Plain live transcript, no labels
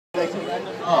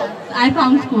Oh. I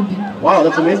found Scooby. Wow,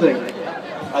 that's amazing.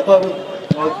 I thought it was...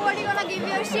 Nobody gonna give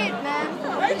you a shit,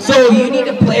 man. So you need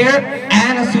a player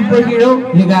and a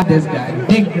superhero? You got this guy,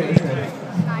 Dick Grayson.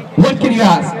 What can you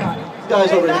ask? This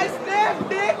guy's over here.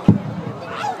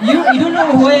 You don't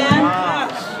know who I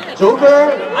am?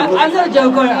 Joker? I'm not a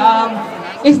Joker.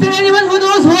 Is there anyone who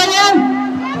knows who I am?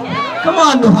 Come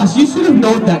on, Nuhas, you should have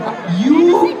known that.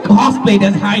 You cosplayed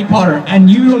as Harry Potter and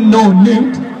you don't know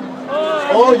Newt.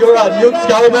 Oh, you're a Newt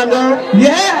Scamander?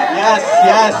 Yeah! Yes,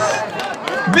 yes.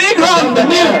 Big run, the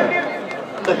hair.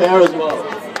 The hair as well.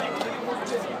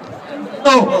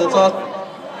 Oh, that's awesome.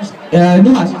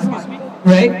 Nuhas,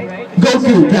 right?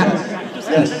 Goku, yes.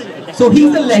 Yes. So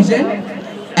he's a legend,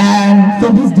 and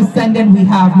from his descendant we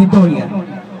have Midoriya.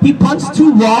 He punched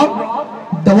through wall,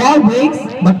 the wall breaks,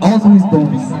 but also his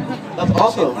bones. That's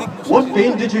awesome. What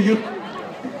paint did you use?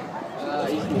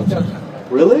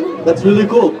 Really? That's really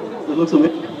cool. It looks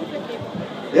amazing.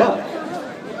 Yeah.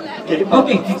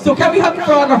 Okay, so can we have the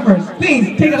photographers?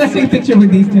 Please, let's take a picture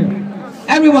with these two.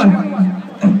 Everyone.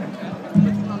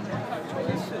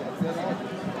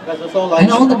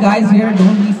 And all the guys here,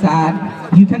 don't be sad.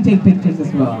 You can take pictures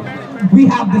as well. We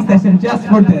have this session just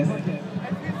for this.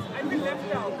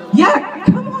 Yeah,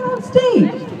 come on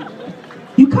stage.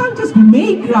 You can't just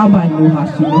make Raba and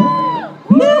Nuhas, you know?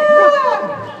 Yeah!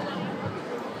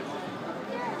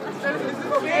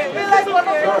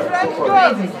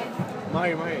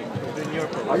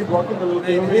 Are you blocking the little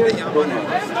thing?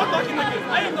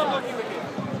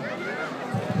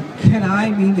 Can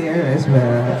I be there as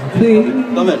well? Please?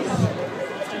 Come in.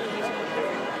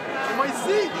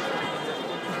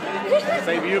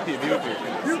 Say beauty. Do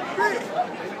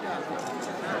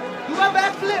a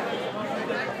backflip!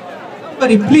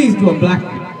 Somebody please do a black.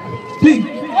 Please!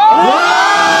 Oh!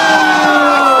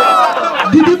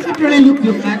 Did you literally look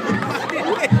your back?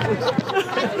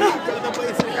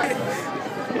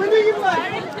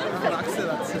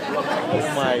 Oh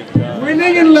my god.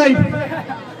 Winning in life!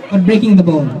 But breaking the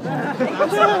bone.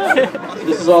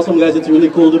 This is awesome, guys. It's really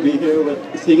cool to be here with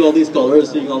seeing all these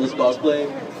colors, seeing all this cosplay.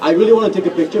 I really want to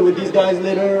take a picture with these guys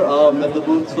later at the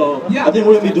booth, so yeah. I think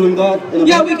we're going to be doing that.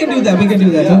 Yeah, we can do that.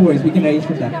 Yeah. Don't worry, we can arrange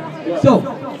for that. Yeah. So,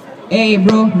 hey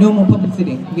bro, no more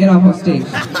publicity. Get off of stage.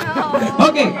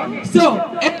 Okay, so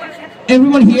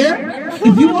everyone here,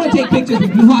 if you want to take pictures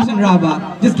with Nuhas and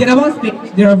Raba, just get up on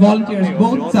stage. There are volunteers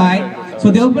both sides, so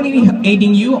they'll be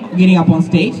aiding you getting up on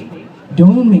stage.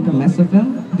 Don't make a mess of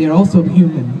them. They're also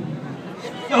human.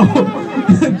 So,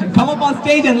 come up on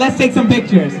stage and let's take some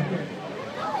pictures.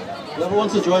 Whoever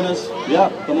wants to join us, yeah,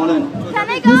 come on in.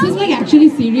 This is like actually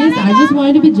serious. I just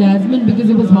wanted to be Jasmine because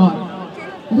it was hot.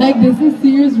 Like this is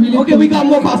serious, really. Okay, we got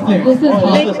more cosplayers. This is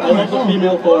hot. I love the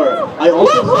female forward. I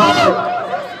also saw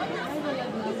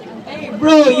Hey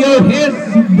bro, your hair's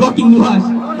blocking Nuhas.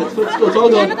 It's all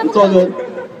good. It's all good.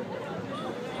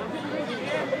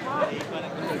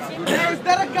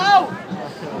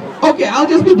 Okay, I'll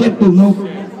just be Deadpool, no.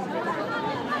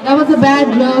 That was a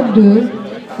bad joke, dude.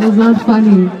 It was not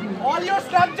funny. All your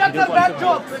Snapchats are bad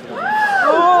jokes.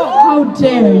 How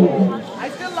dare you? I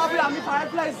still love you. I'm the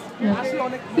Fireflies. Yeah.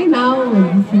 See now,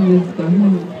 this is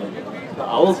The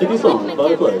Owl City song,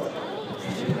 Fireflies.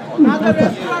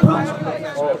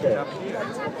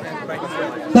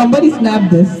 Somebody snap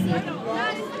this.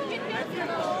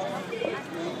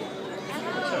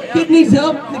 Kid needs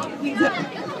help. The kid needs help.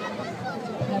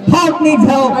 Hulk needs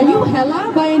help. Are you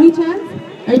Hella by any chance?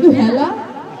 Are you Hella?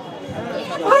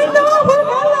 I know who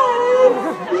Hella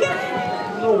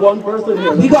is. No one person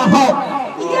here. We got Hulk.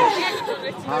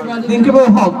 Yeah. Think about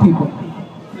Hulk, people.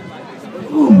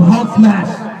 Ooh, Hulk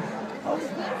smash.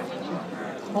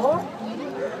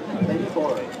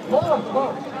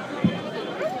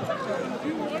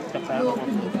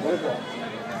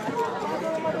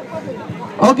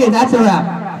 Okay, that's a wrap.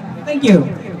 Thank you.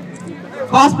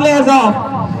 Cosplayers off.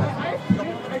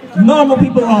 Normal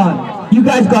people on. You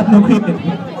guys got no credit.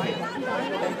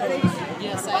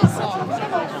 Yes, I saw.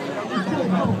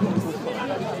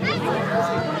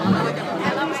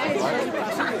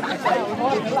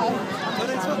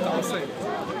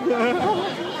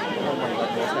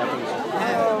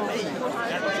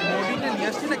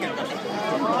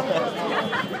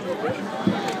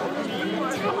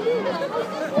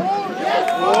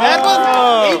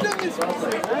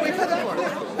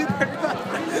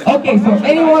 Okay, so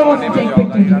anyone wants to take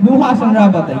pictures with Nuhas and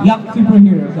Raba, the young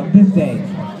superheroes of this day?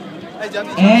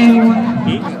 Anyone?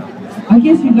 I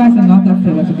guess you guys are not that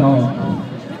famous at all.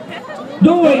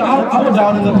 Don't worry, I'll go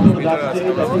down in the backstage. I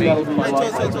think that'll be my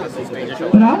last picture.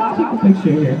 But I want to take a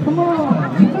picture here. Come on.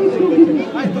 You guys will give me.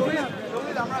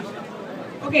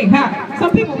 Okay,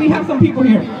 some people. We have some people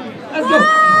here. let's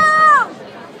go.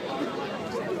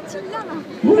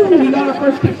 Woo, we got our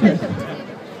first picture.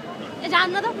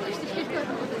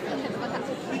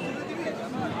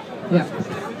 Yeah.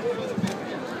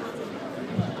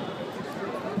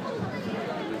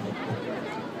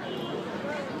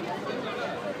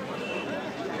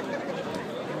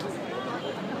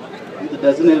 The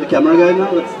designated camera guy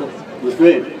now? That's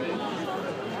great.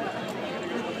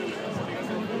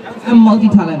 I'm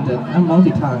multi-talented. I'm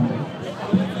multi-talented.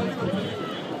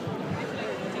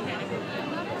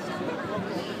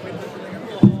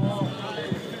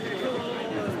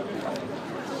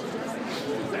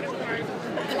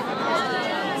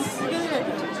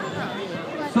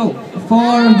 So,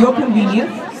 for your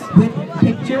convenience, with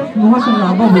pictures, Nuhas and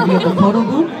Raba will be at the photo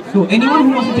booth. So anyone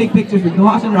who wants to take pictures with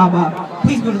Nuhas and Raba,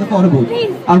 please go to the photo booth.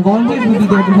 Our volunteers will be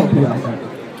there to help you out.